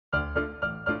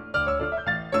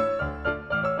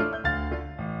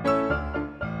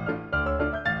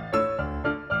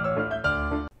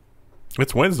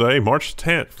It's Wednesday, March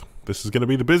 10th. This is going to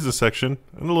be the business section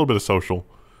and a little bit of social.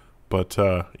 But,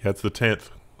 yeah, it's the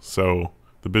 10th. So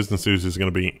the business news is going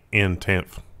to be in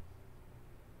 10th.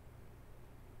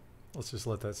 Let's just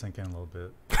let that sink in a little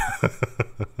bit.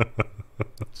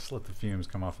 Just let the fumes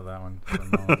come off of that one for a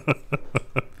moment.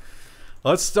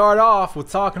 Let's start off with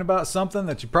talking about something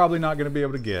that you're probably not going to be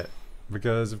able to get.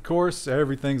 Because, of course,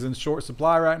 everything's in short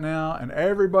supply right now, and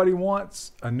everybody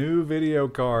wants a new video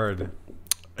card.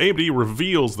 AMD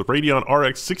reveals the Radeon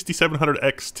RX 6700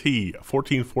 XT, a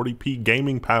 1440p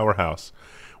gaming powerhouse.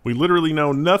 We literally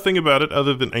know nothing about it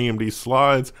other than AMD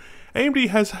slides. AMD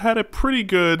has had a pretty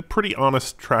good, pretty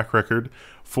honest track record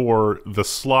for the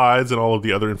slides and all of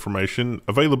the other information.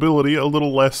 Availability, a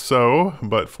little less so,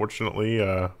 but fortunately,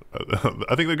 I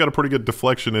think they've got a pretty good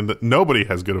deflection in that nobody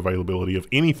has good availability of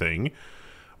anything.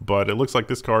 But it looks like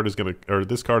this card is gonna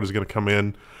come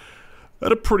in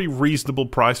at a pretty reasonable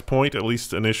price point, at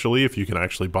least initially, if you can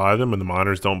actually buy them and the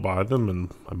miners don't buy them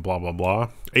and blah, blah, blah.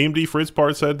 AMD, for its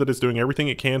part, said that it's doing everything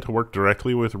it can to work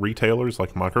directly with retailers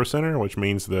like Micro Center, which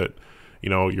means that, you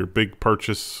know, your big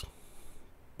purchase,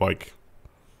 like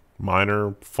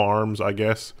miner farms, I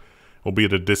guess, will be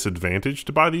at a disadvantage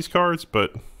to buy these cards,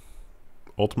 but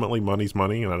ultimately money's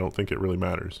money, and I don't think it really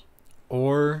matters.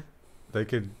 Or they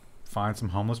could find some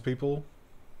homeless people,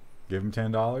 give them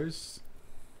 $10,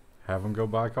 have them go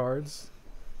buy cards.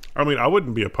 I mean, I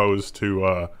wouldn't be opposed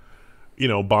to, you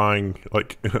know, buying,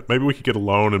 like, maybe we could get a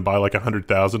loan and buy like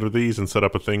 100,000 of these and set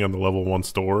up a thing on the Level 1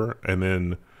 store, and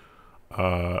then,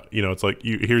 you know, it's like,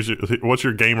 what's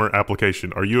your gamer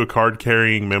application? Are you a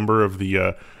card-carrying member of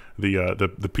the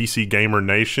PC Gamer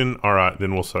Nation? All right,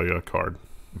 then we'll sell you a card.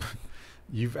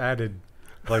 You've added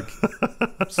like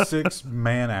 6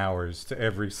 man hours to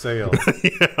every sale.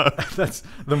 Yeah, That's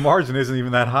the margin isn't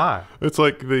even that high. it's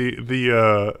like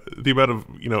the amount of,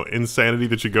 you know, insanity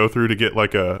that you go through to get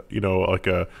like a, you know, like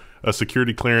a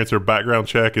security clearance or background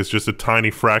check is just a tiny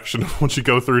fraction of what you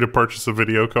go through to purchase a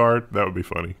video card. That would be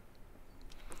funny.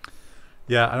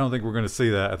 Yeah, I don't think we're going to see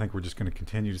that. I think we're just going to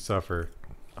continue to suffer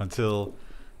until,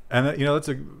 and you know, that's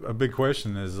a big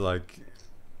question is like,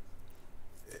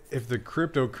 if the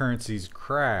cryptocurrencies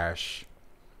crash,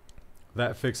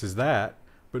 that fixes that,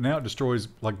 but now it destroys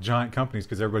like giant companies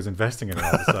because everybody's investing in it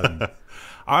all of a sudden.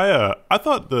 I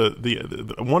thought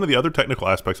the one of the other technical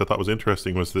aspects I thought was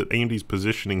interesting was that AMD's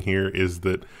positioning here is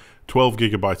that 12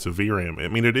 gigabytes of VRAM. I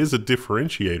mean, it is a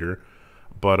differentiator,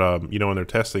 but you know, in their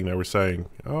testing they were saying,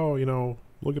 oh, you know,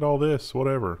 look at all this,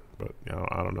 whatever. But you know,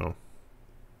 I don't know.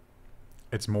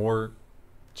 It's more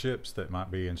chips that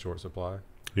might be in short supply.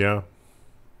 Yeah.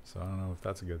 So I don't know if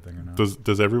that's a good thing or not.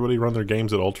 Does everybody run their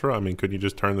games at ultra? I mean, could you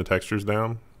just turn the textures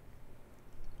down?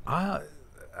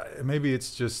 Maybe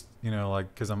it's just, you know,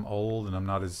 like because I'm old and I'm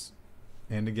not as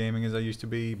into gaming as I used to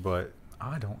be, but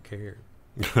I don't care.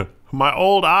 My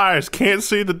old eyes can't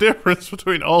see the difference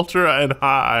between ultra and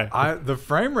high. The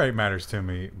frame rate matters to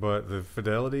me, but the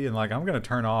fidelity and like I'm gonna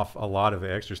turn off a lot of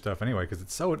the extra stuff anyway because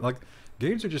it's so like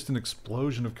games are just an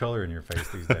explosion of color in your face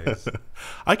these days.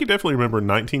 I can definitely remember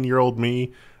 19-year-old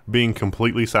me being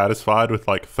completely satisfied with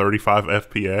like 35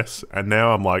 FPS, and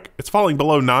now I'm like, it's falling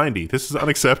below 90. This is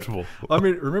unacceptable. I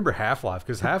mean, remember Half-Life,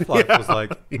 because Half-Life was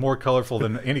like more colorful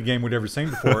than any game we'd ever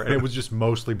seen before, and it was just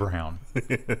mostly brown.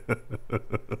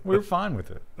 We were fine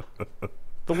with it.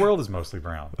 The world is mostly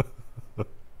brown.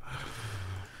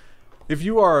 If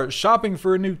you are shopping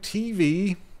for a new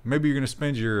TV, maybe you're going to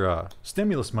spend your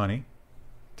stimulus money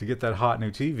to get that hot new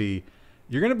TV,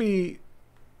 you're going to be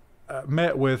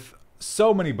met with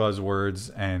so many buzzwords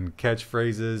and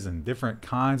catchphrases and different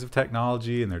kinds of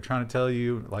technology, and they're trying to tell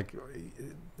you like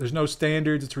there's no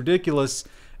standards, it's ridiculous.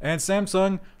 And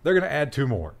Samsung, they're going to add 2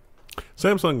 more.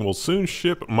 Samsung will soon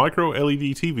ship micro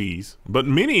LED TVs, but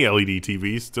mini LED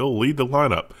TVs still lead the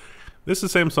lineup. This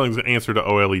is Samsung's answer to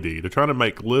OLED. They're trying to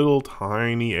make little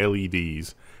tiny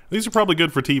LEDs. These are probably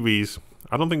good for TVs.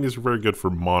 I don't think these are very good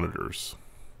for monitors.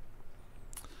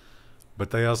 But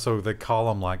they call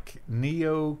them like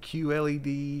Neo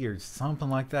QLED or something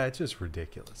like that. It's just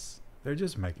ridiculous. They're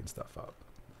just making stuff up.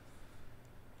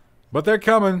 But they're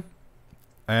coming,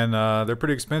 and they're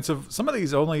pretty expensive. Some of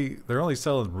these they're only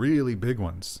selling really big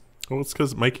ones. Well, it's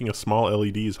because making a small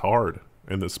LED is hard,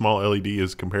 and the small LED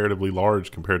is comparatively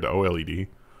large compared to OLED.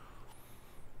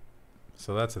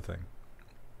 So that's the thing.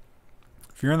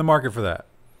 If you're in the market for that.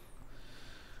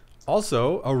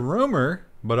 Also, a rumor,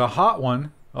 but a hot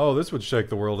one. Oh, this would shake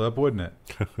the world up, wouldn't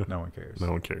it? No one cares.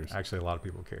 No one cares. Actually, a lot of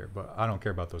people care, but I don't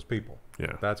care about those people.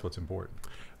 Yeah. That's what's important.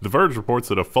 The Verge reports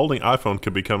that a folding iPhone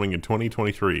could be coming in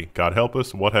 2023. God help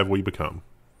us, what have we become?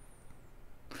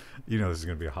 You know this is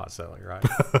going to be a hot seller,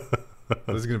 right?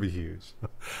 This is going to be huge.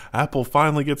 Apple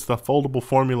finally gets the foldable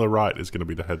formula right is going to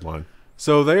be the headline.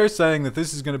 So they are saying that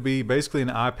this is going to be basically an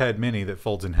iPad mini that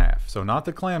folds in half. So not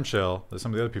the clamshell that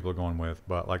some of the other people are going with,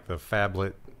 but like the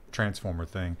phablet transformer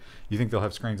thing. You think they'll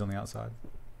have screens on the outside?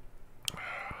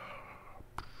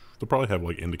 They'll probably have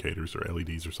like indicators or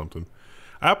LEDs or something.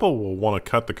 Apple will want to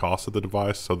cut the cost of the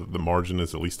device so that the margin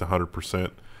is at least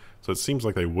 100%. So it seems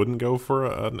like they wouldn't go for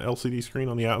an LCD screen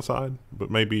on the outside,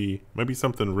 but maybe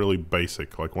something really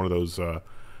basic, like one of those,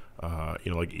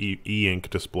 like e-ink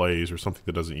displays or something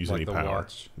that doesn't use Like any the power.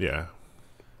 watch. Yeah.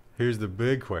 Here's the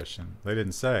big question. They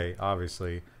didn't say,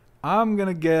 obviously. I'm going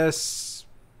to guess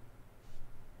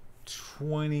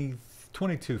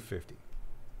 2250.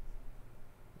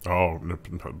 Oh,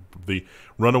 the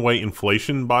runaway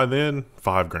inflation by then,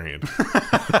 $5,000.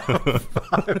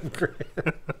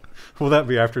 $5,000. Will that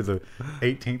be after the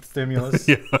 18th stimulus?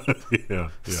 yeah.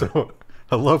 So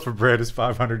a loaf of bread is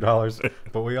 $500,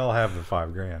 but we all have the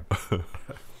 $5,000.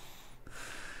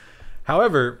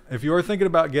 However, if you're thinking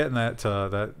about getting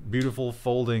that beautiful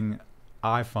folding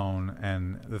iPhone,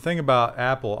 and the thing about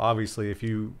Apple, obviously, if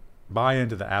you buy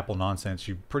into the Apple nonsense,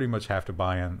 you pretty much have to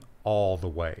buy in all the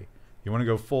way. You want to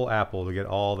go full Apple to get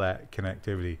all that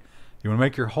connectivity. You want to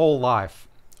make your whole life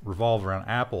revolve around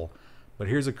Apple. But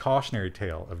here's a cautionary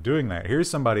tale of doing that. Here's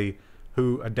somebody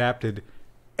who adapted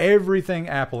everything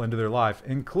Apple into their life,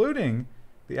 including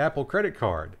the Apple credit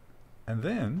card. And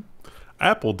then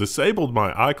Apple disabled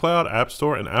my iCloud, App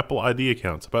Store, and Apple ID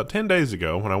accounts about 10 days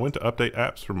ago when I went to update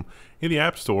apps from in the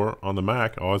App Store on the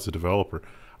Mac. As a developer,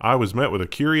 I was met with a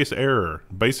curious error.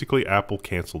 Basically, Apple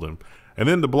canceled them. And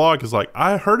then the blog is like,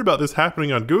 I heard about this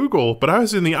happening on Google, but I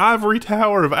was in the ivory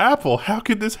tower of Apple. How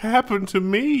could this happen to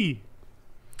me?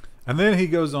 And then he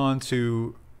goes on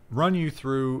to run you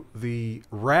through the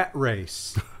rat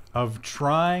race of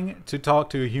trying to talk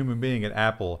to a human being at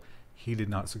Apple. He did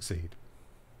not succeed.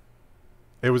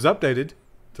 It was updated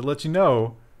to let you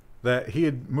know that he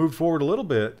had moved forward a little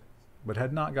bit, but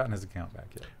had not gotten his account back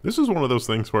yet. This is one of those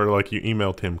things where, like, you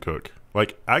email Tim Cook.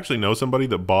 Like, I actually know somebody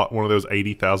that bought one of those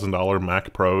 $80,000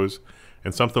 Mac Pros,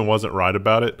 and something wasn't right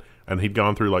about it, and he'd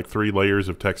gone through like 3 layers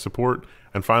of tech support,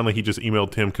 and finally he just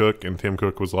emailed Tim Cook, and Tim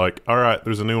Cook was like, all right,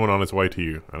 there's a new one on its way to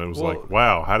you. And it was like,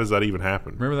 wow, how does that even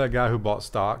happen? Remember that guy who bought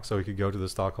stock so he could go to the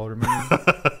stockholder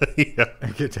meeting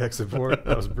and get tech support?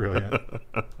 That was brilliant.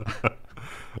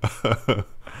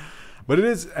 But it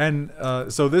is, and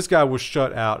so this guy was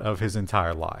shut out of his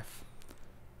entire life.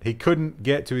 He couldn't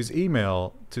get to his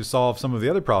email to solve some of the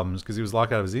other problems because he was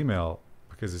locked out of his email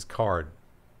because his card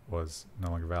was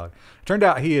no longer valid. It turned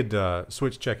out he had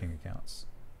switched checking accounts.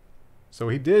 So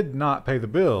he did not pay the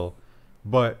bill,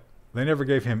 but they never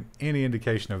gave him any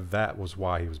indication of that was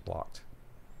why he was blocked.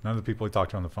 None of the people he talked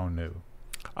to on the phone knew.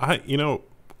 I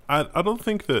don't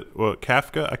think that,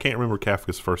 Kafka, I can't remember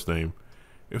Kafka's first name.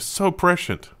 It was so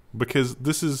prescient because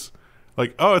this is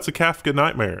like, oh, it's a Kafka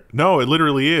nightmare. No, it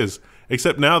literally is.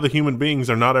 Except now the human beings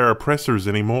are not our oppressors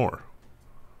anymore.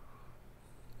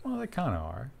 Well, they kind of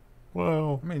are.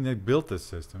 Well, I mean, they built this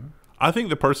system. I think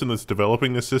the person that's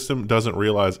developing this system doesn't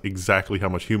realize exactly how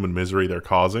much human misery they're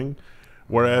causing.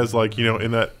 Whereas, like,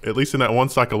 in that, at least in that one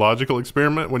psychological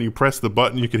experiment, when you press the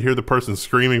button, you could hear the person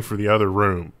screaming for the other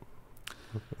room.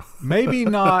 Maybe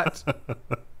not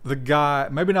the guy,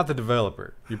 maybe not the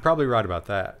developer. You're probably right about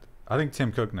that. I think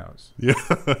Tim Cook knows. Yeah.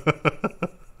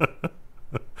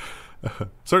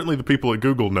 Certainly the people at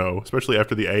Google know, especially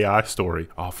after the AI story.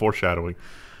 Oh, foreshadowing.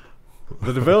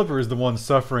 The developer is the one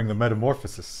suffering the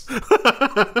metamorphosis.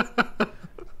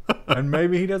 And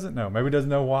maybe he doesn't know. Maybe he doesn't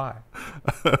know why.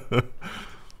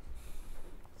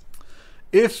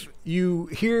 If you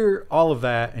hear all of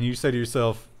that and you say to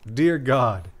yourself, dear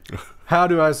God, how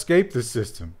do I escape this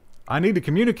system? I need to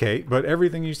communicate, but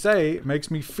everything you say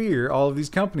makes me fear all of these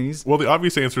companies. Well, the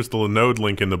obvious answer is the Linode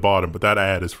link in the bottom, but that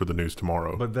ad is for the news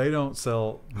tomorrow. But they don't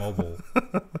sell mobile.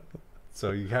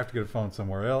 So you have to get a phone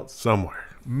somewhere else. Somewhere.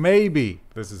 Maybe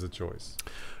this is a choice.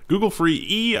 Google Free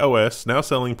EOS now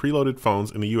selling preloaded phones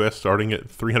in the U.S. starting at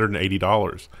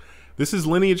 $380. This is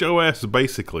Lineage OS,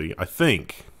 basically, I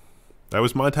think. That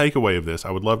was my takeaway of this.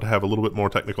 I would love to have a little bit more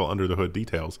technical under the hood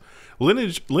details.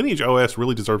 Lineage OS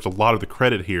really deserves a lot of the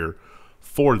credit here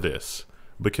for this,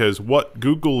 because what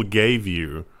Google gave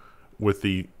you with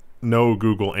the no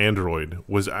Google Android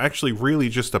was actually really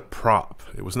just a prop.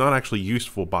 It was not actually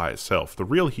useful by itself. The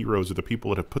real heroes are the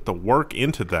people that have put the work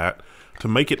into that to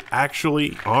make it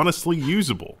actually honestly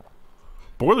usable.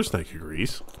 Boiler Snake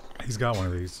agrees. He's got one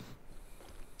of these.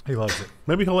 He loves it.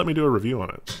 Maybe he'll let me do a review on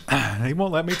it. He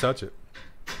won't let me touch it.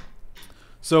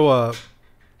 So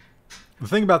the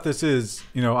thing about this is,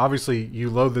 obviously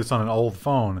you load this on an old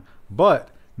phone, But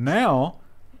now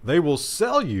they will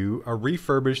sell you a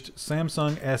refurbished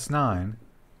Samsung S9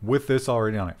 with this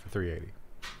already on it for $380.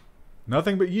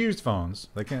 Nothing but used phones.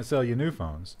 They can't sell you new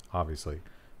phones, obviously.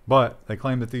 But they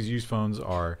claim that these used phones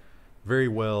are very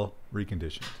well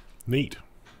reconditioned. Neat.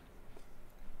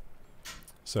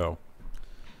 So,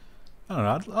 I don't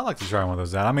know. I'd like to try one of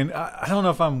those out. I mean, I don't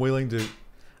know if I'm willing to...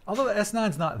 Although the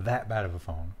S9's not that bad of a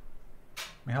phone. I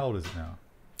mean, how old is it now?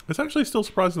 It's actually still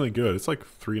surprisingly good. It's like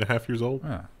 3.5 years old.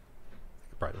 Yeah. I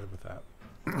could probably live with that.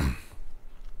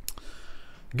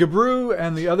 Gabru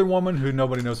and the other woman, who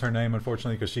nobody knows her name,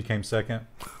 unfortunately, because she came second.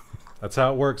 That's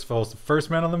how it works, folks. The first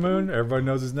man on the moon, everybody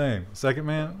knows his name. Second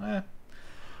man,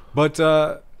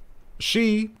 But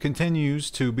she continues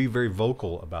to be very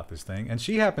vocal about this thing, and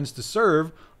she happens to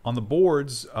serve on the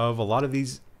boards of a lot of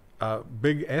these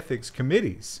big ethics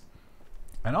committees.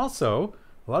 And also,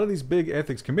 a lot of these big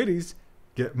ethics committees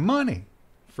get money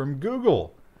from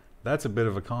Google. That's a bit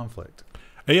of a conflict.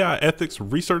 AI Ethics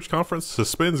Research Conference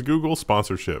suspends Google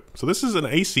sponsorship. So this is an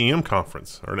ACM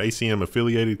conference, or an ACM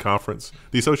affiliated conference,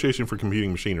 the Association for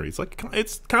Computing Machinery.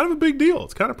 It's kind of a big deal.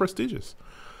 It's kind of prestigious.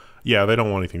 Yeah, they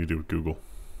don't want anything to do with Google.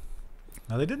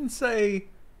 Now, they didn't say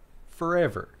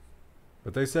forever,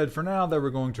 but they said for now they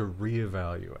were going to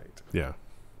reevaluate. Yeah.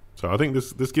 So I think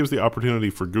this gives the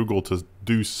opportunity for Google to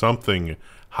do something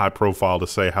high profile, to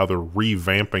say how they're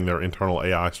revamping their internal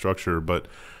AI structure, but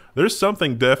there's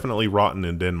something definitely rotten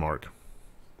in Denmark.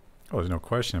 Oh, there's no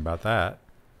question about that.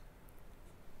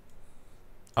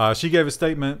 She gave a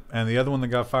statement, and the other one that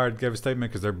got fired gave a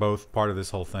statement, because they're both part of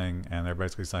this whole thing, and they're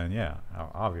basically saying, yeah,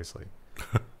 obviously.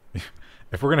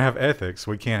 If we're going to have ethics,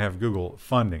 we can't have Google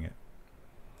funding it.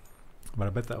 But I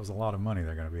bet that was a lot of money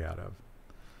they're going to be out of.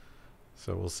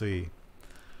 So we'll see.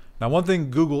 Now, one thing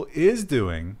Google is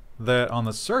doing that on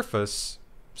the surface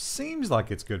seems like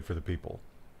it's good for the people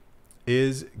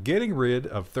is getting rid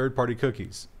of third-party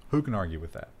cookies. Who can argue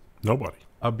with that? Nobody.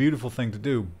 A beautiful thing to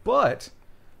do, but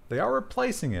they are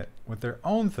replacing it with their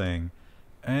own thing,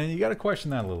 and you got to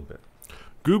question that a little bit.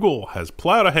 Google has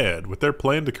plowed ahead with their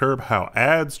plan to curb how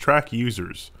ads track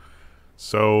users.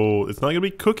 So it's not going to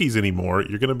be cookies anymore.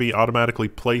 You're going to be automatically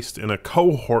placed in a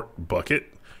cohort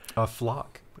bucket. A FLoC.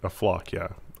 A FLoC,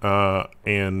 yeah.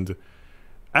 And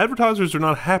advertisers are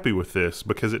not happy with this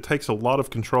because it takes a lot of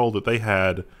control that they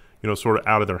had, sort of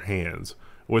out of their hands.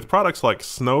 With products like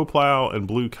Snowplow and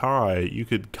Blue Kai, you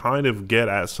could kind of get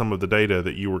at some of the data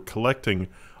that you were collecting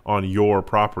on your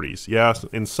properties. Yes,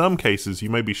 in some cases you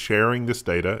may be sharing this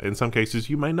data. In some cases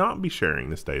you may not be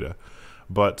sharing this data.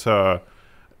 But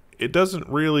it doesn't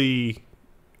really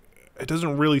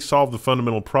solve the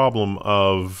fundamental problem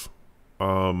of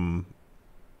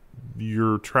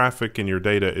your traffic and your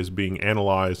data is being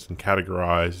analyzed and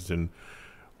categorized, and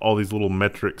all these little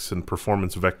metrics and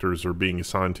performance vectors are being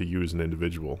assigned to you as an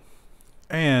individual.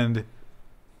 And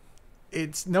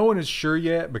no one is sure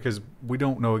yet, because we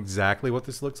don't know exactly what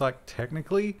this looks like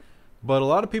technically, but a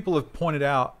lot of people have pointed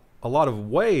out a lot of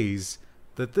ways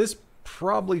that this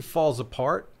probably falls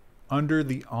apart under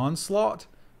the onslaught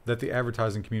that the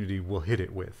advertising community will hit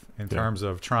it with in terms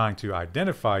of trying to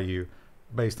identify you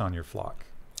based on your FLoC.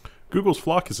 Google's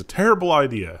FLoC is a terrible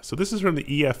idea. So this is from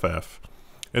the EFF.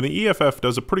 And the EFF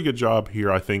does a pretty good job here,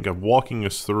 I think, of walking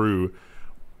us through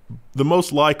the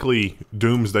most likely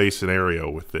doomsday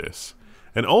scenario with this.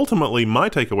 And ultimately, my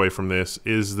takeaway from this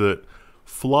is that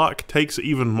FLoC takes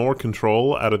even more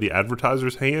control out of the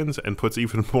advertiser's hands and puts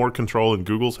even more control in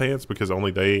Google's hands, because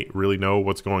only they really know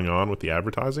what's going on with the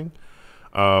advertising.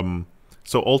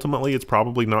 So ultimately, it's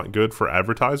probably not good for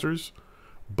advertisers,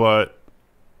 but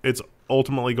it's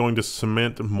ultimately going to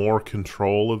cement more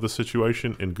control of the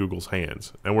situation in Google's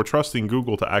hands. And we're trusting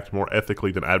Google to act more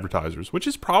ethically than advertisers, which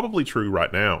is probably true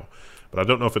right now. But I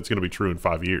don't know if it's going to be true in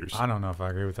 5 years. I don't know if I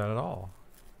agree with that at all.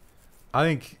 I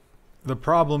think the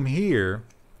problem here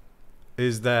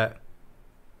is that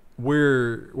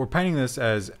we're painting this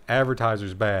as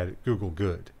advertisers bad, Google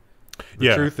good.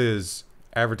 The truth is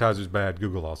advertisers bad,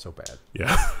 Google also bad.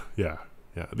 Yeah, yeah.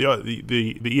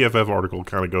 The EFF article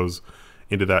kind of goes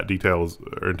into that details,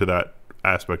 or into that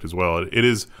aspect as well. It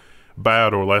is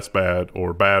bad or less bad,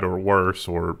 or bad or worse,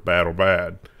 or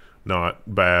bad,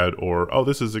 not bad or, oh,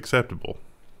 this is acceptable.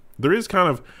 There is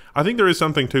I think there is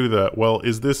something to the, well,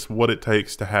 is this what it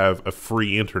takes to have a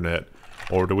free internet,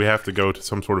 or do we have to go to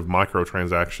some sort of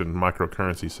microtransaction,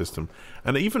 microcurrency system?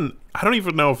 And I don't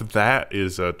even know if that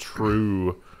is a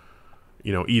true,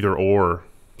 either or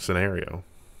scenario.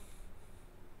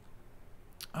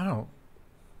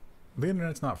 The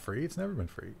internet's not free. It's never been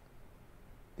free.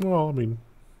 Well, I mean,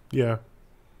 yeah,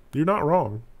 you're not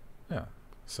wrong. Yeah.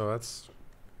 So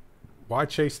why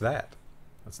chase that?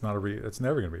 That's not it's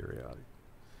never going to be a reality.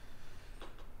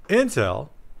 Intel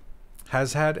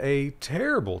has had a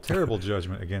terrible, terrible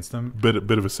judgment against them. Bit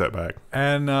of a setback.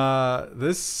 And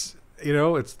this,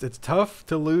 it's tough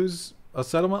to lose a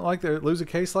settlement like that, lose a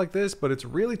case like this, but it's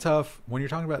really tough when you're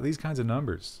talking about these kinds of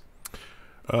numbers.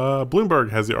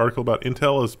 Bloomberg has the article about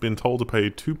Intel has been told to pay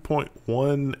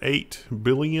 $2.18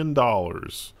 billion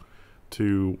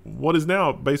to what is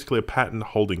now basically a patent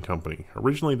holding company.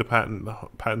 Originally, the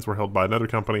patents were held by another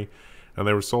company, and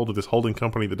they were sold to this holding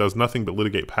company that does nothing but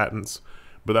litigate patents.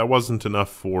 But that wasn't enough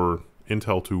for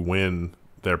Intel to win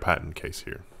their patent case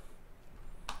here.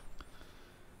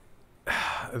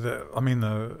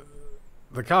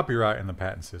 The copyright and the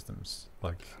patent systems,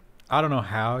 like, I don't know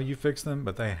how you fix them,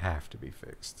 but they have to be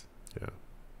fixed. Yeah.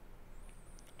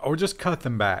 Or just cut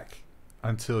them back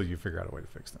until you figure out a way to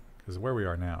fix them. Because where we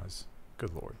are now is,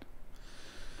 good Lord.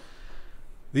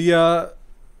 The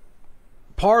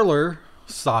Parler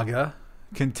saga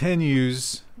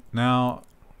continues. Now,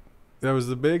 there was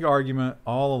the big argument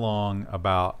all along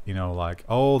about,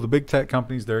 the big tech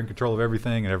companies, they're in control of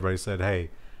everything. And everybody said, hey,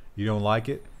 you don't like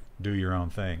it? Do your own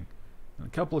thing. And a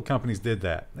couple of companies did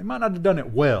that. They might not have done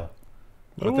it well,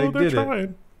 but they did it.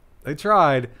 They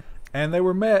tried, and they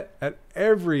were met at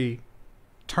every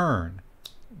turn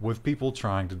with people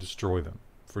trying to destroy them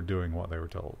for doing what they were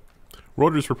told.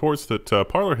 Reuters reports that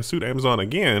Parler has sued Amazon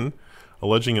again,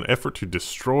 alleging an effort to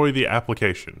destroy the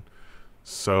application.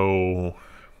 So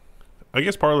I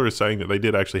guess Parler is saying that they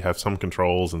did actually have some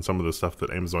controls, and some of the stuff that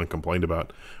Amazon complained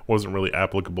about wasn't really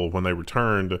applicable when they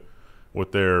returned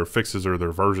with their fixes or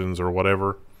their versions or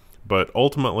whatever. But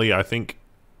ultimately, I think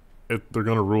they're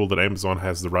going to rule that Amazon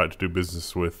has the right to do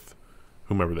business with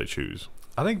whomever they choose.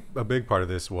 I think a big part of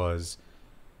this was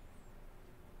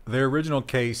their original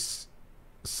case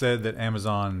said that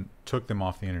Amazon took them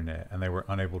off the internet and they were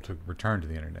unable to return to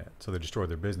the internet, so they destroyed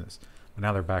their business. But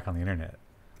now they're back on the internet.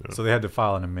 Yeah. So they had to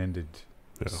file an amended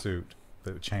suit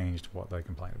that changed what they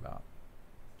complained about.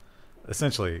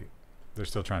 Essentially, they're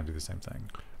still trying to do the same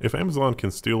thing. If Amazon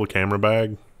can steal a camera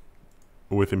bag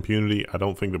with impunity, I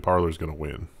don't think the Parler's going to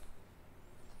win.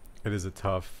 It is a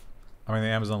tough... the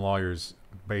Amazon lawyers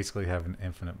basically have an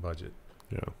infinite budget.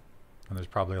 Yeah. And there's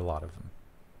probably a lot of them.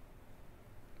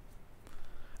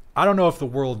 I don't know if the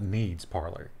world needs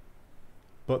Parler,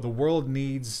 but the world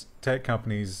needs tech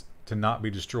companies to not be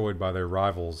destroyed by their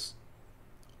rivals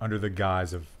under the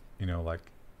guise of,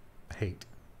 hate.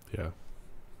 Yeah.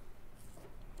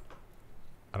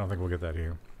 I don't think we'll get that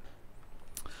here.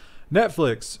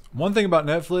 Netflix. One thing about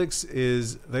Netflix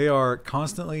is they are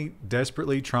constantly,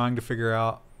 desperately trying to figure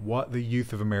out what the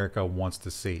youth of America wants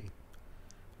to see.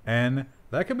 And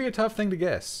that can be a tough thing to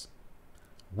guess.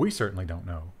 We certainly don't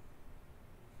know.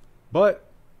 But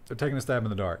they're taking a stab in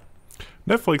the dark.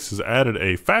 Netflix has added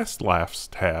a Fast Laughs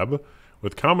tab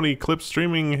with comedy clips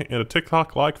streaming in a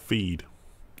TikTok-like feed.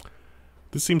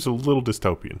 This seems a little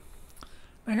dystopian.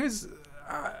 Now here's...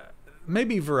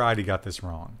 maybe Variety got this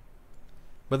wrong.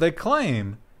 But they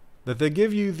claim that they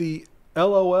give you the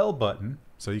LOL button,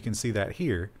 so you can see that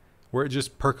here, where it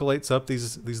just percolates up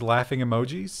these laughing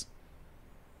emojis.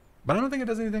 But I don't think it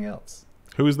does anything else.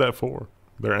 Who is that for?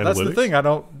 Their analytics? That's the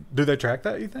thing. Do they track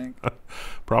that, you think?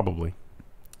 Probably.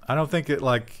 I don't think the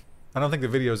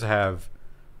videos have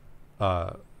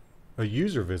a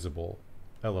user visible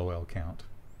LOL count.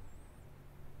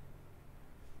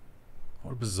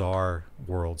 What a bizarre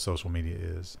world social media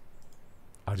is.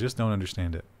 I just don't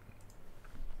understand it.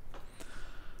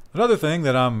 Another thing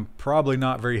that I'm probably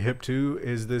not very hip to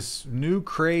is this new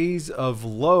craze of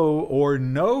low or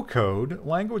no code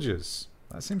languages.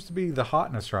 That seems to be the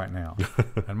hotness right now.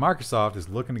 And Microsoft is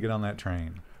looking to get on that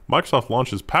train. Microsoft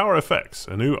launches PowerFX,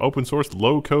 a new open source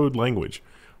low code language.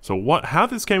 So how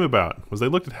this came about was they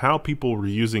looked at how people were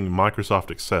using Microsoft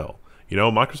Excel.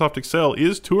 Microsoft Excel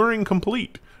is Turing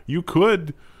complete. You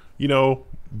could,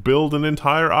 build an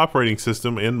entire operating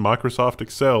system in Microsoft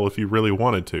Excel if you really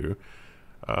wanted to.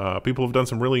 People have done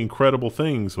some really incredible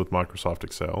things with Microsoft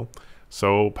Excel.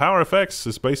 So PowerFX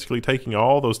is basically taking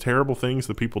all those terrible things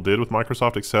that people did with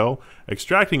Microsoft Excel,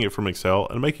 extracting it from Excel,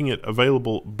 and making it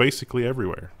available basically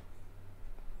everywhere.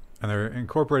 And they're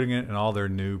incorporating it in all their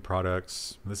new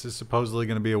products. This is supposedly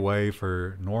going to be a way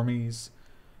for normies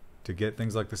to get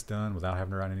things like this done without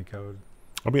having to write any code.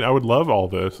 I would love all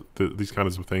these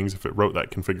kinds of things if it wrote that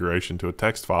configuration to a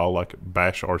text file like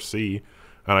bash rc,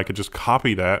 and I could just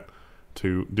copy that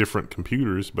to different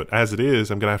computers. But as it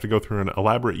is, I'm going to have to go through an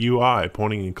elaborate UI,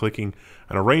 pointing and clicking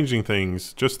and arranging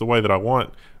things just the way that I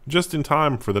want, just in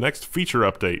time for the next feature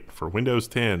update for Windows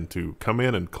 10 to come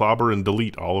in and clobber and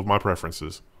delete all of my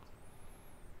preferences.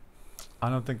 I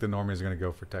don't think the normies are going to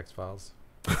go for text files.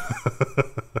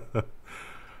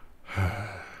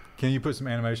 Can you put some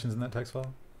animations in that text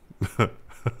file?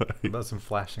 About some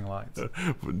flashing lights.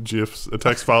 GIFs, a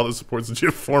text file that supports a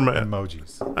GIF format.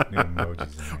 Emojis. Need emojis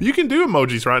in there. You can do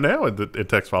emojis right now in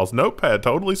text files. Notepad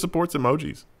totally supports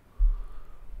emojis.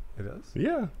 It does?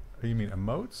 Yeah. You mean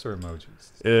emotes or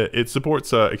emojis? It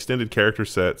supports extended character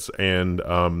sets and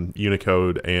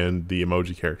Unicode and the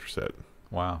emoji character set.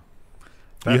 Wow.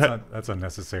 That's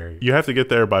unnecessary. You have to get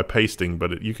there by pasting,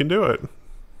 but you can do it.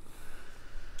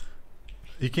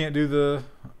 You can't do the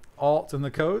alt and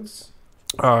the codes?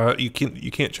 You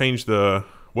can't change the...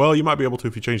 Well, you might be able to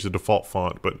if you change the default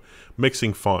font, but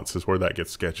mixing fonts is where that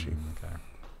gets sketchy. Okay.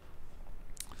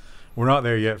 We're not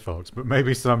there yet, folks, but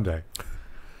maybe someday.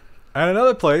 And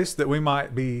another place that we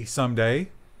might be someday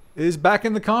is back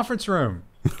in the conference room.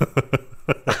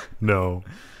 No.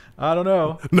 I don't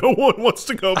know. No one wants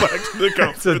to go back to the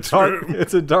conference room.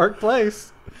 It's a dark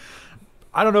place.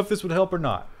 I don't know if this would help or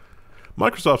not.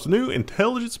 Microsoft's new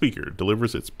intelligent speaker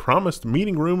delivers its promised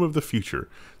meeting room of the future.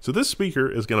 So this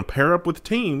speaker is going to pair up with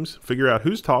Teams, figure out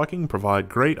who's talking, provide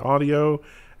great audio,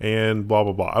 and blah,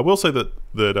 blah, blah. I will say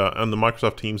that on the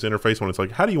Microsoft Teams interface, when it's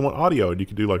like, how do you want audio? And you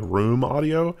can do like room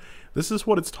audio. This is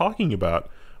what it's talking about.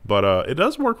 But it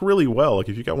does work really well. Like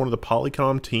if you got one of the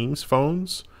Polycom Teams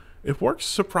phones, it works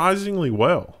surprisingly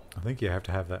well. I think you have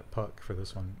to have that puck for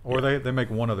this one. Or they make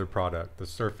one other product, the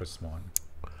Surface one.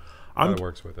 That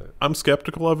works with it. I'm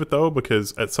skeptical of it though,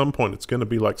 because at some point it's going to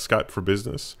be like Skype for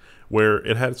Business, where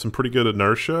it had some pretty good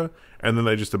inertia, and then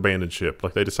they just abandoned ship.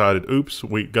 Like they decided, oops,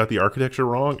 we got the architecture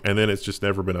wrong, and then it's just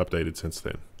never been updated since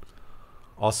then.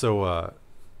 Also,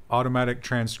 automatic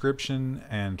transcription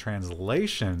and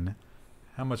translation.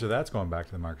 How much of that's going back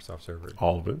to the Microsoft server?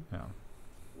 All of it.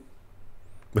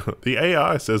 Yeah. The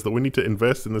AI says that we need to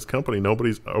invest in this company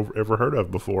nobody's ever heard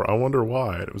of before. I wonder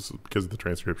why. It was because of the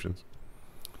transcriptions.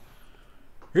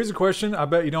 Here's a question I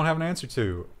bet you don't have an answer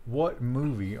to. What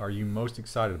movie are you most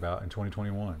excited about in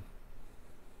 2021?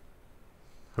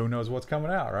 Who knows what's coming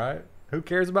out, right? Who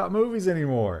cares about movies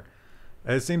anymore?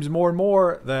 And it seems more and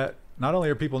more that not only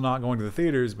are people not going to the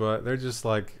theaters, but they're just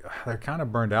like, they're kind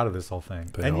of burned out of this whole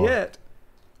thing. Yet,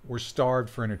 we're starved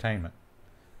for entertainment.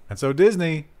 And so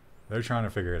Disney, they're trying to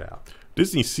figure it out.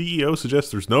 Disney's CEO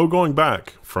suggests there's no going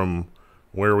back from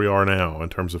where we are now in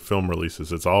terms of film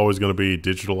releases. It's always going to be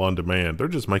digital on demand. They're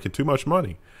just making too much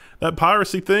money. That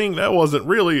piracy thing, that wasn't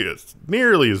really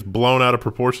nearly as blown out of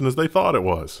proportion as they thought it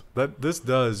was. This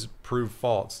does prove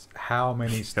false. How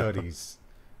many studies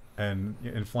and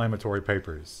inflammatory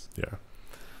papers? Yeah.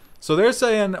 So they're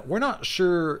saying, we're not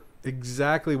sure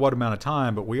exactly what amount of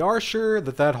time, but we are sure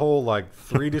that whole like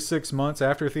 3 to 6 months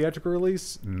after theatrical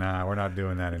release, nah, we're not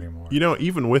doing that anymore. You know,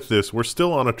 even with this, we're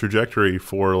still on a trajectory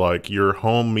for like your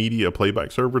home media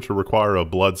playback server to require a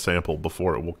blood sample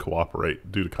before it will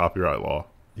cooperate due to copyright law.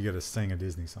 You got to sing a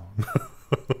Disney song.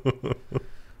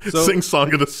 Sing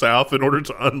Song of the South in order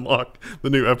to unlock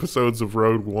the new episodes of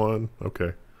Road One.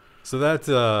 Okay. So that's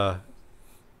one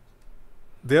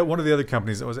of the other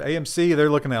companies, that was AMC, they're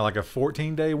looking at like a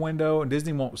 14-day window, and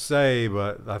Disney won't say,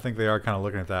 but I think they are kind of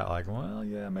looking at that like, well,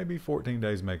 yeah, maybe 14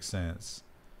 days makes sense.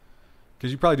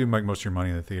 Because you probably do make most of your money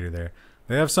in the theater there.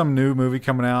 They have some new movie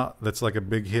coming out that's like a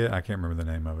big hit. I can't remember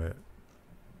the name of it.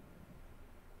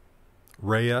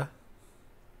 Raya.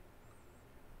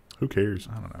 Who cares?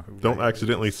 I don't know. Don't Raya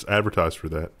accidentally advertise for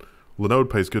that.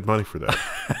 Linode pays good money for that.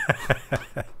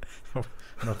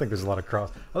 I don't think there's a lot of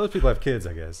cross. Other people have kids,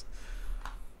 I guess.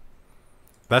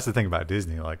 That's the thing about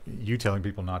Disney. Like, you telling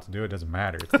people not to do it doesn't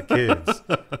matter. It's the kids.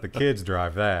 The kids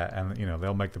drive that, and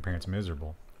they'll make the parents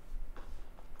miserable.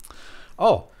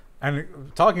 Oh, and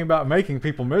talking about making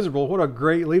people miserable, what a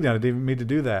great lead down. I didn't mean to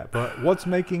do that. But what's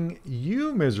making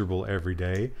you miserable every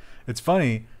day? It's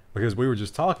funny because we were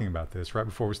just talking about this right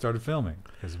before we started filming,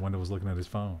 because Wendell was looking at his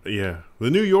phone. Yeah. The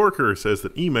New Yorker says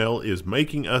that email is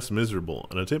making us miserable.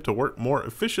 In an attempt to work more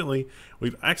efficiently,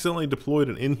 we've accidentally deployed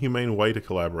an inhumane way to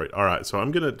collaborate. All right, so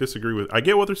I'm going to disagree with... I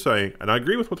get what they're saying, and I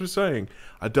agree with what they're saying.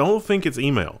 I don't think it's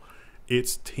email.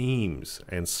 It's Teams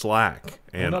and Slack.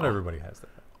 And not everybody has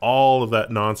that. All of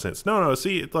that nonsense. No,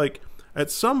 see, it's like,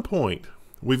 at some point,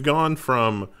 we've gone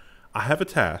from, I have a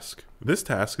task. This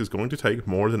task is going to take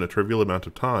more than a trivial amount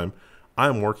of time.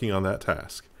 I'm working on that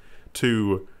task.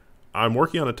 To, I'm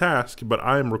working on a task, but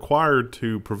I am required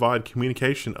to provide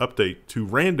communication update to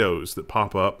randos that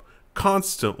pop up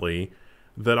constantly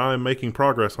that I'm making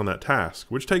progress on that task,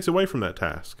 which takes away from that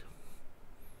task.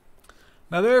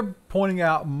 Now they're pointing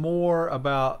out more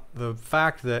about the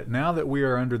fact that now that we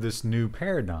are under this new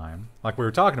paradigm, like we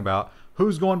were talking about,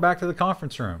 who's going back to the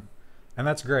conference room? And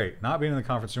that's great. Not being in the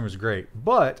conference room is great.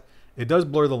 But it does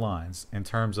blur the lines in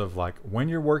terms of like when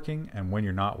you're working and when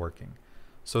you're not working.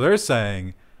 So they're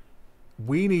saying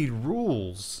we need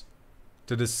rules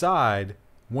to decide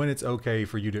when it's okay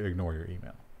for you to ignore your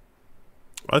email.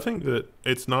 I think that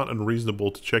it's not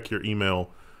unreasonable to check your email,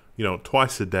 you know,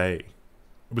 twice a day.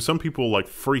 But some people like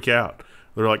freak out.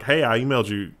 They're like, hey, I emailed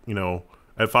you, you know,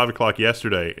 at 5 o'clock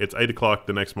yesterday. It's 8 o'clock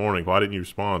the next morning. Why didn't you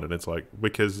respond? And it's like,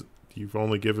 because you've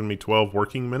only given me 12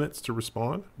 working minutes to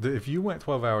respond. If you went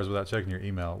 12 hours without checking your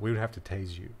email, we would have to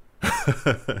tase you.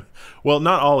 Well,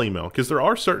 not all email, because there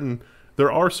are certain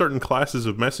classes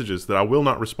of messages that I will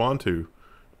not respond to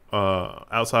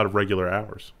outside of regular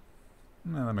hours.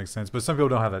 No, that makes sense. But some people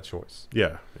don't have that choice.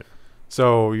 Yeah.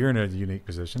 So you're in a unique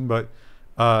position. But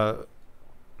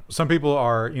some people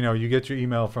are, you know, you get your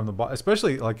email from the boss,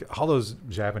 especially like all those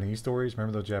Japanese stories.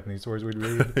 Remember those Japanese stories we'd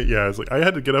read? Yeah, it's like I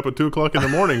had to get up at 2 o'clock in the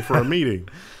morning for a meeting.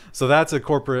 So that's a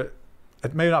corporate,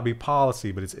 it may not be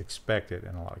policy, but it's expected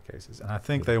in a lot of cases. And I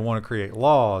think they want to create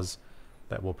laws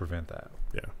that will prevent that.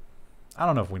 Yeah. I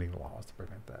don't know if we need laws to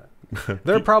prevent that.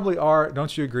 There probably are.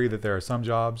 Don't you agree that there are some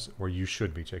jobs where you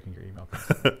should be checking your email?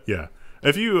 Yeah.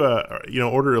 If you, you know,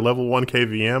 order a level 1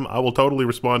 KVM, I will totally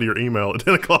respond to your email at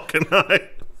 10 o'clock at night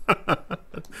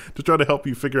to try to help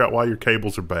you figure out why your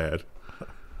cables are bad.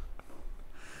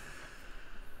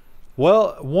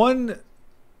 Well,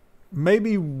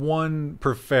 maybe one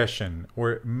profession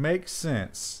where it makes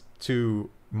sense to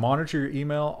monitor your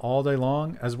email all day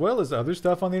long, as well as other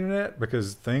stuff on the internet,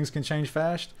 because things can change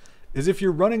fast, is if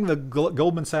you're running the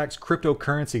Goldman Sachs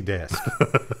cryptocurrency desk.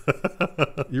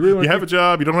 You have a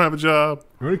job, you don't have a job.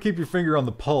 You want to keep your finger on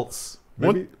the pulse.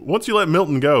 Maybe. Once you let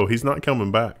Milton go, he's not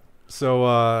coming back.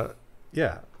 So,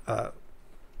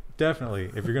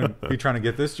 definitely, if you're going to be trying to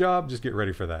get this job, just get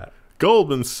ready for that.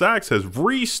 Goldman Sachs has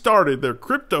restarted their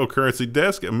cryptocurrency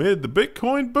desk amid the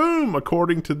Bitcoin boom,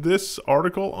 according to this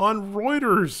article on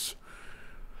Reuters.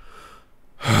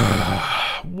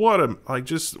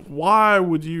 Why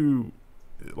would you,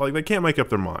 they can't make up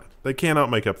their mind. They cannot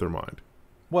make up their mind.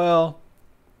 Well,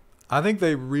 I think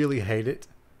they really hate it,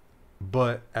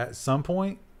 but at some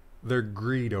point, their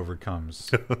greed overcomes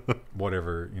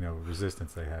whatever,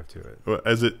 resistance they have to it.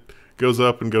 As it goes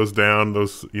up and goes down,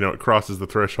 it crosses the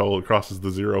threshold, it crosses the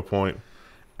 0 point.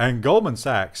 And Goldman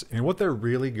Sachs, and what they're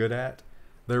really good at,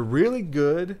 they're really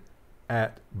good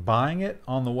at buying it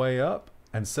on the way up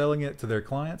and selling it to their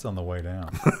clients on the way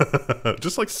down.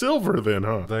 Just like silver then,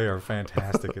 huh? They are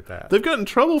fantastic at that. They've gotten in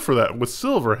trouble for that with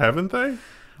silver, haven't they?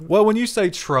 Well, when you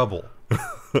say trouble,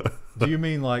 do you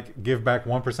mean like give back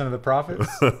 1% of the profits?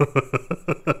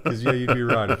 Because you'd be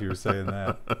right if you were saying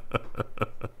that.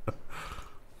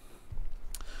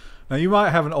 Now, you might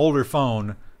have an older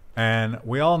phone, and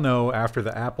we all know after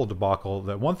the Apple debacle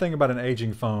that one thing about an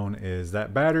aging phone is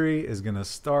that battery is going to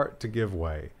start to give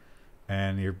way,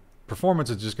 and your performance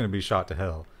is just going to be shot to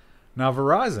hell. Now,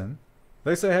 Verizon,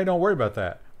 they say, hey, don't worry about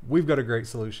that. We've got a great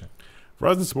solution.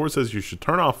 Verizon Support says you should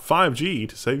turn off 5G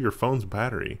to save your phone's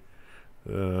battery.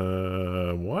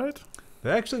 What?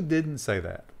 They actually didn't say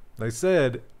that. They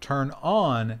said turn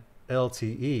on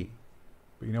LTE.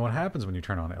 But you know what happens when you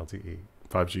turn on LTE?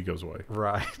 5G goes away.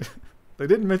 Right. They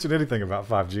didn't mention anything about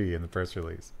 5G in the press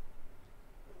release.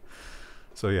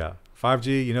 So yeah,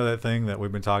 5G, you know that thing that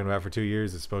we've been talking about for 2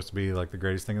 years? It's supposed to be like the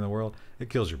greatest thing in the world. It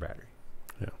kills your battery.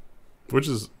 Yeah. Which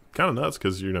is kind of nuts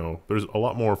because, there's a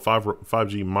lot more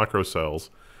 5G microcells.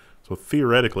 So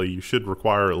theoretically, you should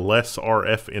require less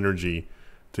RF energy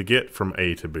to get from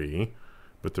A to B.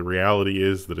 But the reality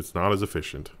is that it's not as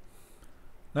efficient.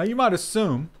 Now, you might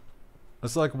assume,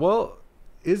 it's like, well,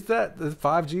 is that the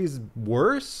 5G is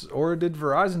worse, or did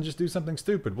Verizon just do something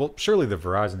stupid? Well, surely the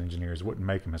Verizon engineers wouldn't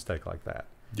make a mistake like that.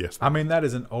 Yes. I mean, that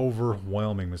is an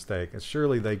overwhelming mistake. And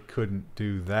surely they couldn't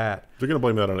do that. They're going to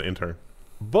blame that on an intern.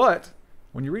 But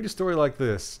when you read a story like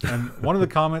this, and one of the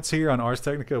comments here on Ars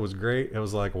Technica was great. It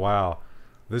was like, wow,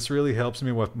 this really helps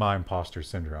me with my imposter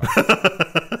syndrome.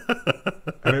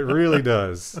 And it really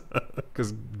does.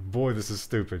 Because, boy, this is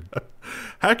stupid.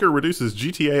 Hacker reduces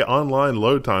GTA Online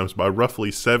load times by roughly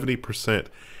 70%.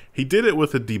 He did it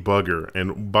with a debugger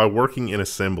and by working in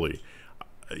assembly.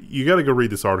 You got to go read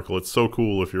this article. It's so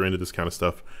cool if you're into this kind of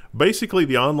stuff. Basically,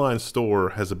 the online store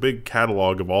has a big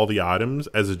catalog of all the items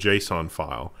as a JSON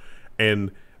file.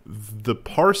 And the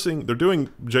parsing, they're doing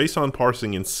JSON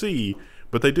parsing in C,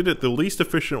 but they did it the least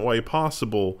efficient way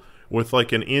possible with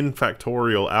like an n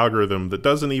factorial algorithm that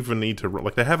doesn't even need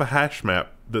to, they have a hash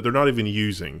map that they're not even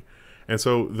using. And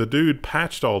so the dude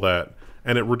patched all that,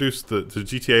 and it reduced the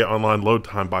GTA Online load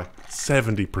time by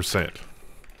 70%.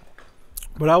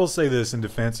 But I will say this in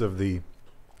defense of the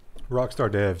Rockstar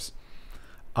devs.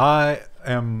 I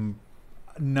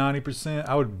 90%,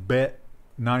 I would bet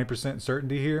 90%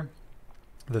 certainty here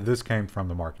that this came from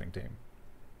the marketing team.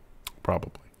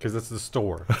 Probably. Because it's the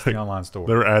store. It's the online store.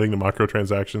 They're adding the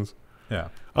microtransactions. Yeah.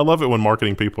 I love it when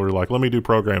marketing people are like, let me do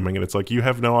programming. And it's like, you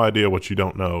have no idea what you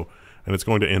don't know. And it's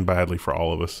going to end badly for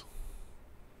all of us.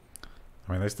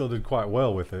 I mean, they still did quite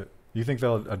well with it. You think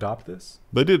they'll adopt this?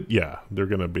 They did, yeah. They're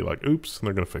going to be like, oops, and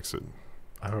they're going to fix it.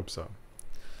 I hope so.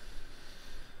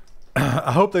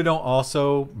 I hope they don't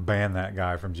also ban that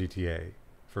guy from GTA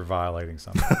for violating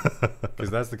something. Because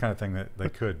that's the kind of thing that they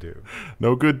could do.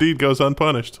 No good deed goes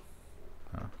unpunished.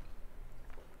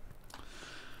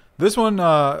 This one,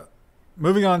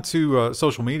 moving on to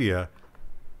social media,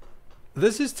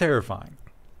 this is terrifying.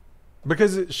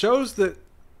 Because it shows that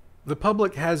the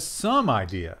public has some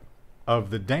idea of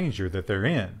the danger that they're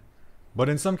in, but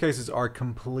in some cases are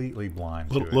completely blind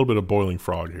to it. A little bit of boiling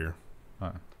frog here.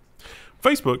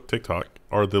 Facebook, TikTok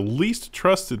are the least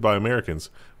trusted by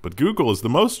Americans, but Google is the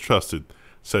most trusted,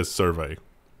 says survey.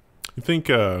 You think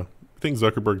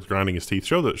Zuckerberg's grinding his teeth?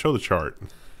 Show the chart.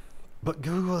 But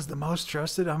Google is the most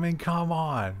trusted? I mean, come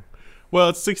on. Well,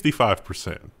 it's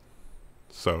 65%.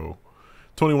 So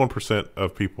 21%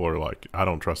 of people are like, I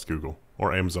don't trust Google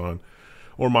or Amazon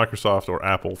or Microsoft or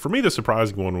Apple. For me, the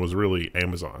surprising one was really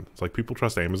Amazon. It's like, people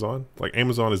trust Amazon. Like,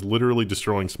 Amazon is literally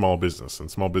destroying small business, and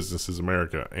small business is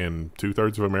America, and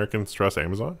 2/3 of Americans trust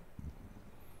Amazon.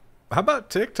 How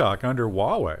about TikTok under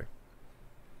Huawei?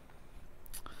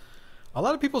 A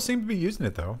lot of people seem to be using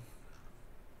it, though.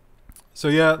 So,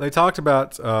 yeah, they talked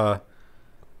about,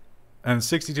 and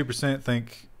 62%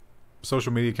 think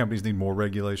social media companies need more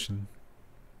regulation.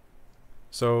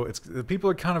 So the people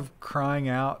are kind of crying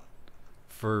out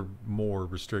for more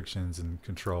restrictions and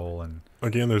control. And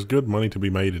again, there's good money to be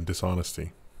made in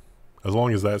dishonesty. As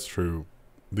long as that's true,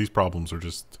 these problems are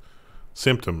just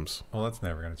symptoms. Well, that's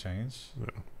never going to change.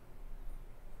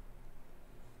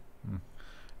 Yeah.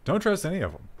 Don't trust any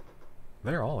of them.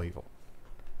 They're all evil.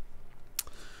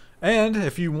 And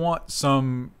if you want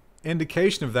some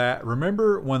indication of that,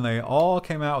 remember when they all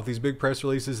came out with these big press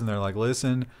releases and they're like,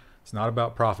 listen, it's not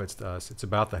about profits to us. It's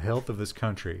about the health of this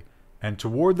country. And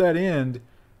toward that end,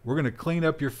 we're going to clean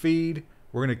up your feed.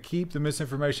 We're going to keep the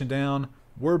misinformation down.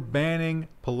 We're banning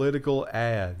political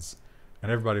ads.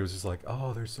 And everybody was just like,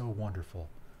 oh, they're so wonderful.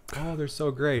 Oh, they're so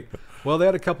great. Well, they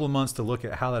had a couple of months to look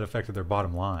at how that affected their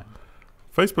bottom line.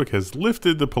 Facebook has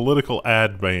lifted the political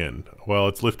ad ban. Well,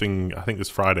 it's lifting, I think, this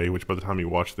Friday, which by the time you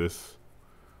watch this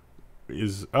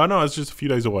is... Oh, no, it's just a few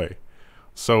days away.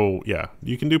 So, yeah,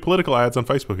 you can do political ads on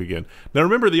Facebook again. Now,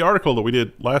 remember the article that we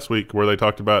did last week where they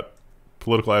talked about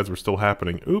political ads were still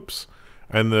happening? Oops.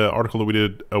 And the article that we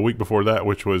did a week before that,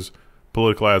 which was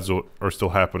political ads are still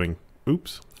happening.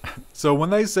 Oops. So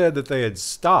when they said that they had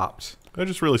stopped... They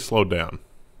just really slowed down.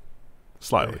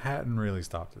 Slightly. They hadn't really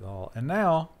stopped at all. And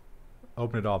now...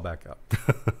 open it all back up.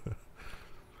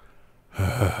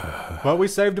 But we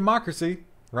saved democracy,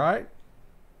 right?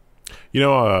 You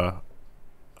know,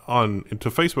 to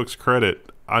Facebook's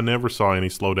credit, I never saw any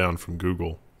slowdown from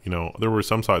Google. You know, there were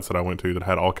some sites that I went to that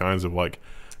had all kinds of like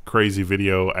crazy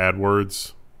video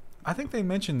AdWords. I think they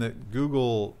mentioned that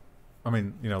Google, I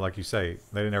mean, you know, like you say,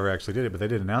 they never actually did it, but they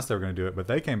did announce they were going to do it, but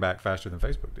they came back faster than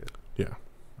Facebook did. Yeah.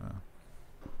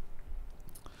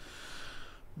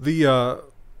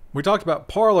 We talked about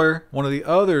Parler. One of the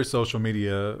other social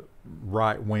media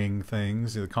right-wing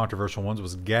things, the controversial ones,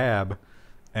 was Gab.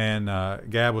 And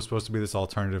Gab was supposed to be this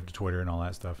alternative to Twitter and all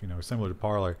that stuff, you know, similar to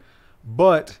Parler.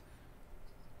 But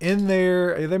in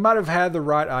there, they might have had the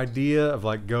right idea of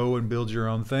like go and build your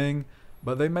own thing,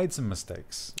 but they made some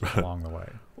mistakes along the way.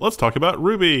 Let's talk about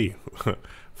Ruby.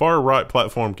 Far-right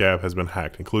platform Gab has been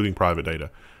hacked, including private data.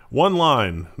 One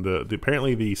line,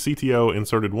 apparently the CTO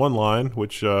inserted one line,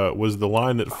 which was the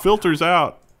line that filters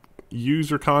out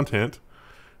user content.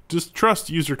 Just trust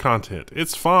user content.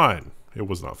 It's fine. It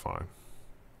was not fine.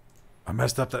 I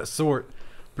messed up that sort.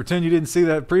 Pretend you didn't see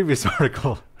that previous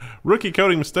article. Rookie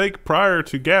coding mistake prior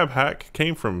to Gab hack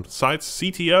came from site's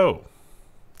CTO.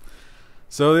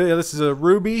 So yeah, this is a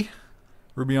Ruby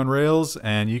on Rails,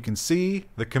 and you can see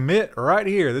the commit right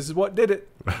here. This is what did it.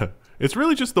 It's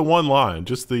really just the one line,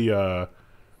 just the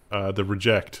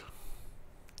reject.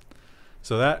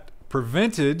 So that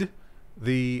prevented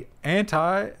the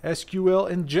anti-SQL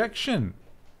injection.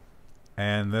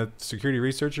 And the security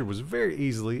researcher was very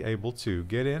easily able to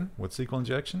get in with SQL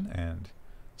injection and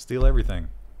steal everything.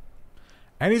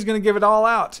 And he's going to give it all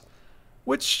out,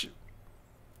 which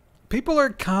people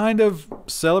are kind of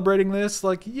celebrating this.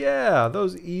 Like, yeah,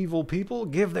 those evil people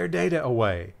give their data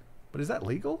away. But is that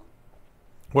legal?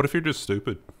 What if you're just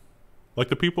stupid? Like,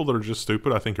 the people that are just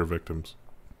stupid, I think, are victims.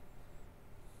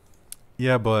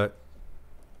 Yeah, but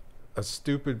a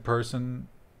stupid person,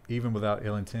 even without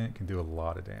ill intent, can do a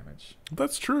lot of damage.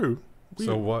 That's true.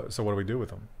 So what do we do with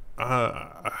them?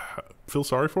 Feel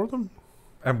sorry for them?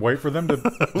 And wait for them to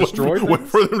destroy things? Wait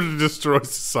for them to destroy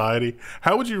society.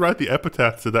 How would you write the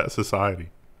epitaph to that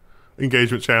society?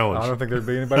 Engagement challenge. I don't think there'd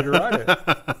be anybody to write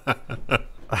it.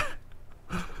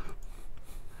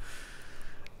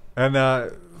 And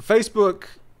Facebook,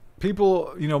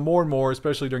 people, more and more,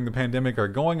 especially during the pandemic, are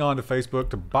going on to Facebook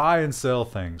to buy and sell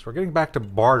things. We're getting back to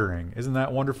bartering. Isn't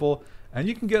that wonderful? And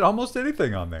you can get almost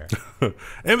anything on there.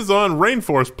 Amazon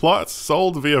rainforest plots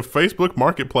sold via Facebook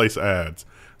Marketplace ads.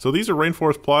 So these are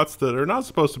rainforest plots that are not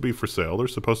supposed to be for sale. They're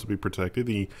supposed to be protected.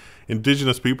 The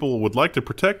indigenous people would like to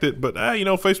protect it, but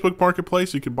Facebook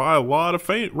Marketplace, you could buy a lot of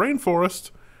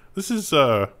rainforest. This is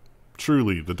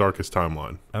truly the darkest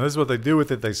timeline. And this is what they do with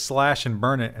it. They slash and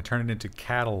burn it and turn it into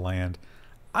cattle land.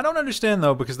 I don't understand,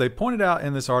 though, because they pointed out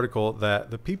in this article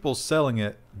that the people selling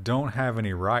it don't have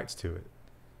any rights to it.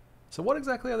 So what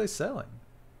exactly are they selling?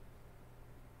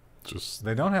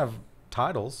 They don't have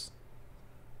titles.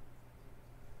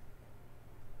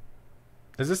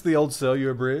 Is this the old sell you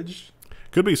a bridge?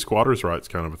 Could be squatters' rights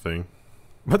kind of a thing.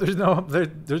 But there's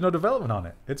no development on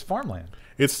it. It's farmland.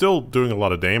 It's still doing a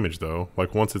lot of damage, though.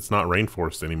 Like, once it's not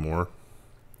rainforest anymore.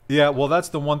 Yeah, well, that's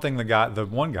the one thing the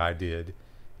one guy did.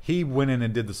 He went in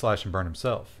and did the slash and burn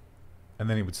himself. And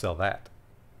then he would sell that.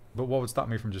 But what would stop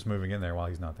me from just moving in there while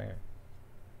he's not there?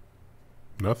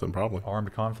 Nothing, probably.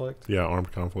 Armed conflict? Yeah,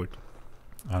 armed conflict.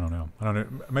 I don't know.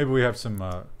 Maybe we have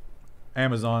some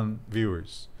Amazon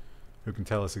viewers who can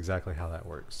tell us exactly how that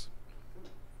works.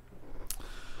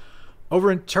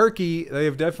 Over in Turkey, they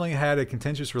have definitely had a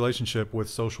contentious relationship with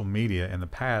social media in the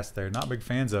past. They're not big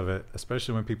fans of it,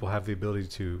 especially when people have the ability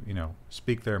to,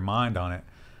 speak their mind on it.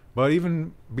 But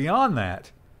even beyond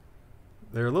that,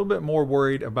 they're a little bit more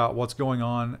worried about what's going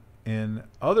on in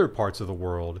other parts of the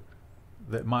world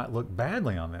that might look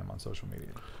badly on them on social media.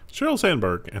 Sheryl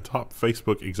Sandberg and top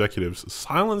Facebook executives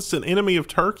silenced an enemy of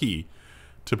Turkey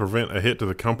to prevent a hit to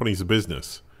the company's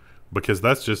business, because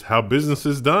that's just how business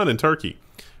is done in Turkey.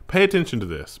 Pay attention to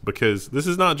this, because this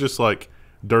is not just like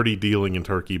dirty dealing in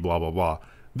Turkey, blah, blah, blah.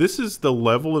 This is the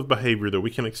level of behavior that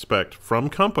we can expect from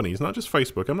companies, not just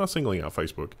Facebook. I'm not singling out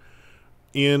Facebook,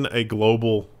 in a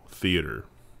global theater.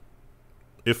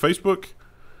 If Facebook,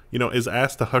 is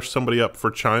asked to hush somebody up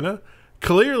for China,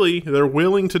 clearly they're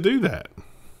willing to do that.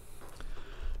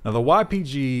 Now, the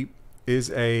YPG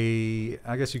is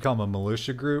I guess you call them a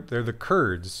militia group. They're the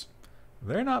Kurds.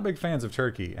 They're not big fans of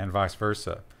Turkey and vice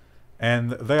versa.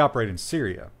 And they operate in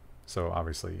Syria. So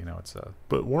obviously, it's a...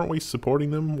 But weren't we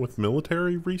supporting them with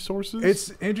military resources?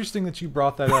 It's interesting that you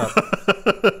brought that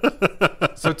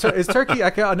up. So is Turkey...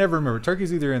 I never remember.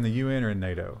 Turkey's either in the UN or in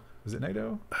NATO. Is it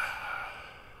NATO?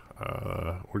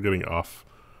 We're getting off.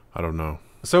 I don't know.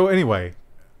 So anyway,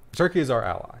 Turkey is our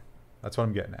ally. That's what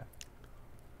I'm getting at.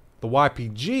 The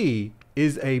YPG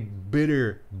is a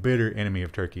bitter, bitter enemy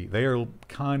of Turkey. They are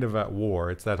kind of at war.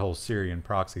 It's that whole Syrian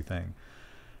proxy thing.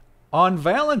 On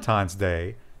Valentine's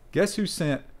Day, guess who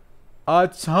sent a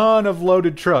ton of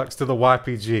loaded trucks to the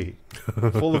YPG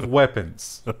full of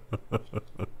weapons?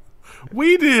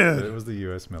 We did. It was the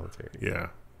U.S. military. Yeah.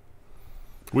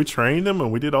 We trained them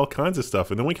and we did all kinds of stuff,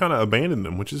 and then we kind of abandoned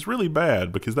them, which is really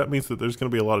bad, because that means that there's going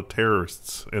to be a lot of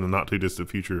terrorists in a not too distant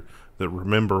future that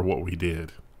remember what we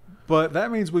did. But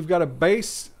that means we've got a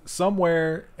base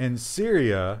somewhere in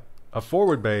Syria, a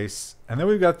forward base, and then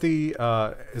we've got the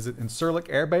is it Incirlik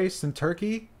Air Base in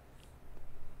Turkey?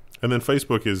 And then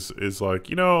Facebook is like,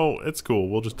 it's cool.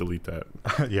 We'll just delete that.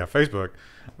 Yeah, Facebook,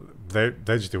 they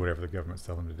just do whatever the government's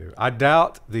telling them to do. I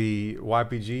doubt the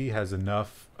YPG has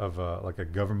enough of a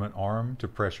government arm to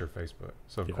pressure Facebook.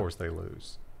 So of course they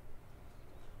lose.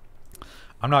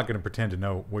 I'm not going to pretend to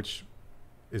know which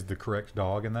is the correct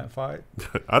dog in that fight.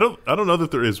 I don't know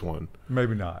that there is one.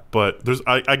 Maybe not. But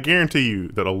I guarantee you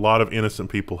that a lot of innocent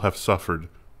people have suffered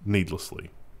needlessly.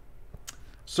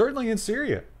 Certainly in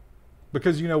Syria.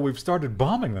 Because, we've started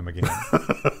bombing them again.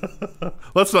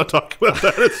 Let's not talk about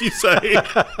that, as you say.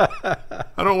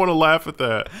 I don't want to laugh at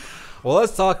that. Well,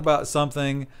 let's talk about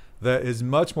something that is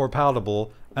much more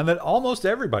palatable and that almost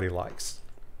everybody likes.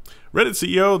 Reddit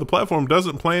CEO, the platform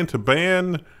doesn't plan to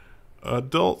ban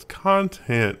adult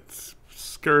content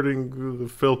skirting the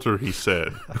filter, he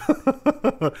said.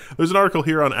 There's an article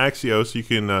here on Axios. You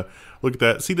can look at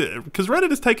that. See, because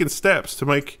Reddit has taken steps to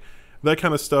make that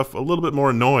kind of stuff a little bit more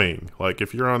annoying. Like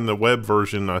if you're on the web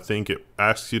version, I think it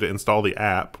asks you to install the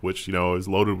app, which is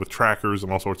loaded with trackers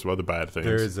and all sorts of other bad things.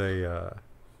 There is a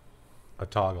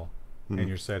toggle in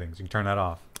your settings. You can turn that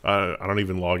off. I don't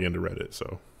even log into Reddit,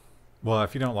 so Well,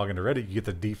 if you don't log into Reddit, you get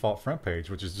the default front page,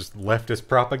 which is just leftist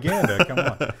propaganda. Come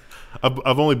on.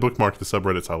 I've only bookmarked the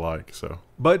subreddits I like. So,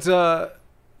 But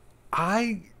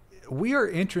we are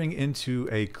entering into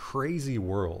a crazy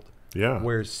world. Yeah.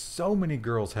 Where so many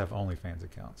girls have OnlyFans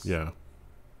accounts. Yeah.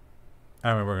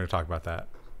 I mean, we're going to talk about that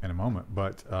in a moment,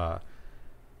 but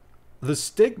the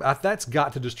stigma, that's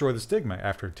got to destroy the stigma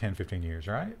after 10, 15 years,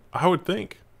 right? I would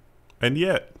think. And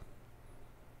yet.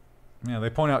 Yeah,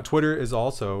 they point out Twitter is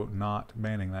also not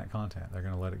banning that content. They're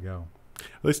going to let it go.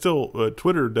 They still,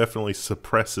 Twitter definitely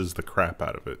suppresses the crap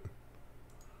out of it.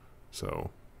 So,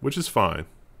 which is fine.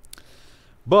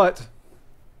 But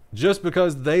just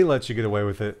because they let you get away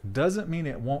with it doesn't mean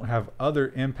it won't have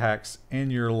other impacts in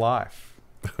your life.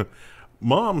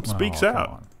 Mom speaks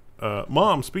out.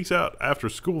 Mom speaks out after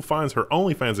school finds her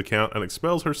OnlyFans account and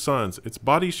expels her sons. It's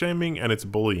body shaming and it's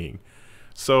bullying.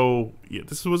 So, yeah,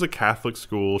 this was a Catholic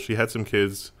school. She had some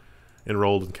kids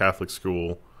enrolled in Catholic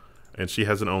school, and she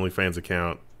has an OnlyFans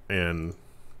account and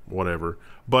whatever.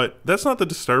 But that's not the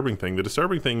disturbing thing. The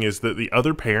disturbing thing is that the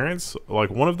other parents, like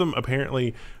one of them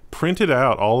apparently printed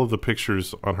out all of the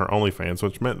pictures on her OnlyFans,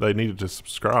 which meant they needed to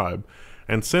subscribe,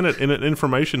 and sent it in an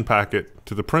information packet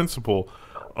to the principal,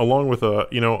 along with a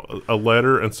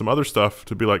letter and some other stuff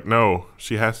to be like, no,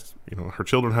 she has, her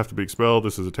children have to be expelled.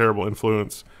 This is a terrible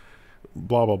influence.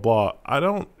 Blah blah blah. I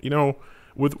don't,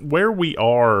 with where we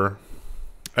are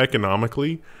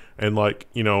economically, and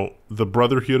the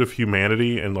brotherhood of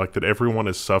humanity, and that everyone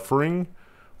is suffering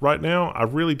right now, I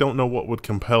really don't know what would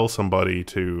compel somebody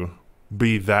to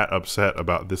be that upset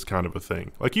about this kind of a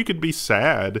thing. You could be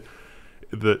sad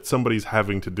that somebody's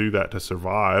having to do that to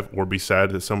survive, or be sad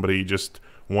that somebody just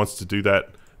wants to do that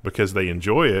because they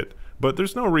enjoy it, but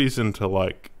there's no reason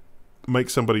to make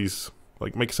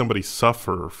somebody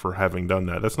suffer for having done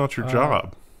that. That's not your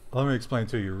job. Let me explain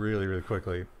to you really, really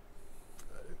quickly.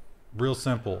 Real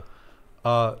simple.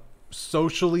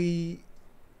 Socially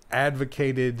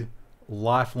advocated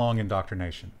lifelong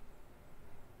indoctrination.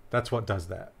 That's what does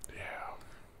that. Yeah.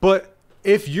 But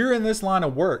if you're in this line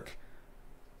of work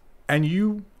and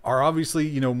you are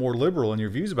obviously, more liberal in your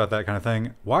views about that kind of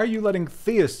thing, why are you letting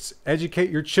theists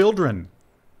educate your children?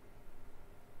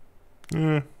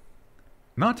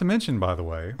 Not to mention, by the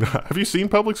way... Have you seen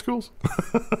public schools?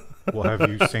 Well, have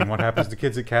you seen what happens to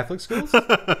kids at Catholic schools?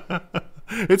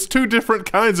 It's two different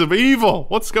kinds of evil.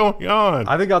 What's going on?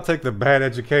 I think I'll take the bad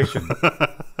education.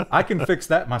 I can fix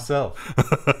that myself.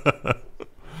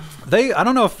 I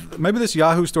don't know if maybe this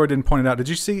Yahoo story didn't point it out. Did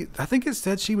you see? I think it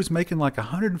said she was making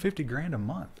 $150,000 a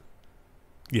month.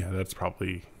 Yeah, that's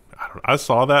probably. I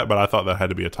saw that, but I thought that had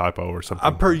to be a typo or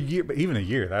something. Per year, but even a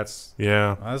year, that's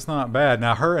not bad.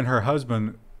 Now, her and her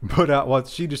husband put out what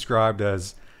she described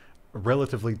as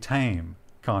relatively tame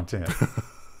content.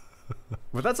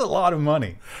 But that's a lot of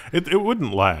money. It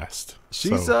wouldn't last.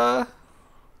 She's it's not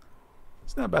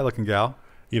a bad looking gal.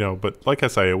 But like I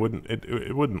say, it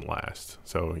wouldn't last.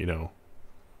 So,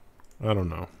 I don't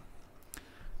know.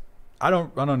 I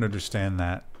don't understand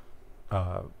that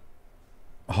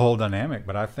whole dynamic,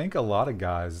 but I think a lot of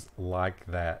guys like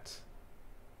that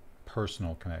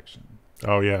personal connection.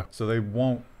 Oh yeah. So they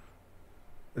won't.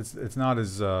 It's not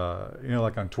as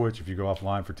like on Twitch, if you go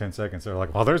offline for 10 seconds, they're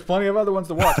like, well, there's plenty of other ones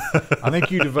to watch. I think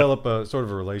you develop a sort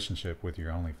of a relationship with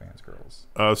your OnlyFans girls.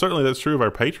 Certainly that's true of our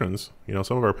patrons.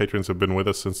 Some of our patrons have been with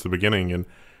us since the beginning,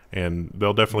 and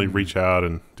they'll definitely reach out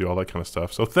and do all that kind of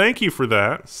stuff. So thank you for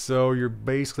that. So you're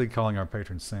basically calling our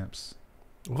patrons simps.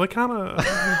 Well, they kind of,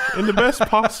 in the best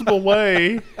possible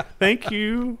way. Thank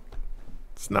you.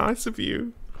 It's nice of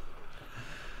you.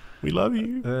 We love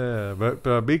you.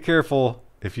 But be careful.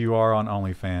 If you are on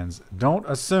OnlyFans, don't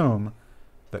assume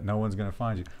that no one's going to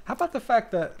find you. How about the fact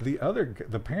that the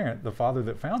parent, the father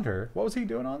that found her, what was he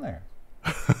doing on there?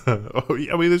 Oh,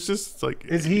 yeah, I mean, it's just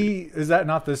is that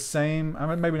not the same? I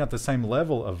mean, maybe not the same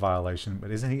level of violation, but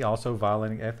isn't he also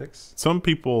violating ethics? Some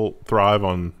people thrive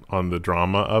on the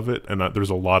drama of it, and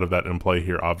there's a lot of that in play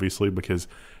here, obviously, because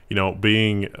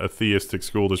being a theistic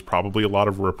school, there's probably a lot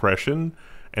of repression,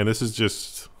 and this is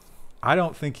just. I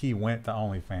don't think he went to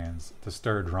OnlyFans to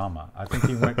stir drama. I think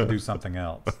he went to do something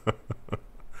else.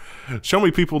 Show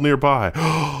me people nearby.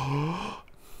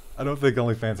 I don't think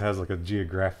OnlyFans has a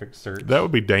geographic search. That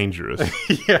would be dangerous.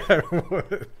 Yeah, it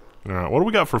would. All right, what do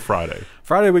we got for Friday?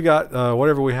 Friday we got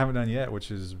whatever we haven't done yet, which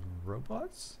is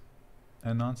robots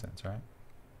and nonsense, right?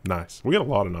 Nice. We got a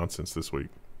lot of nonsense this week.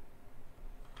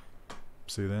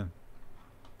 See you then.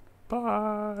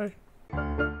 Bye.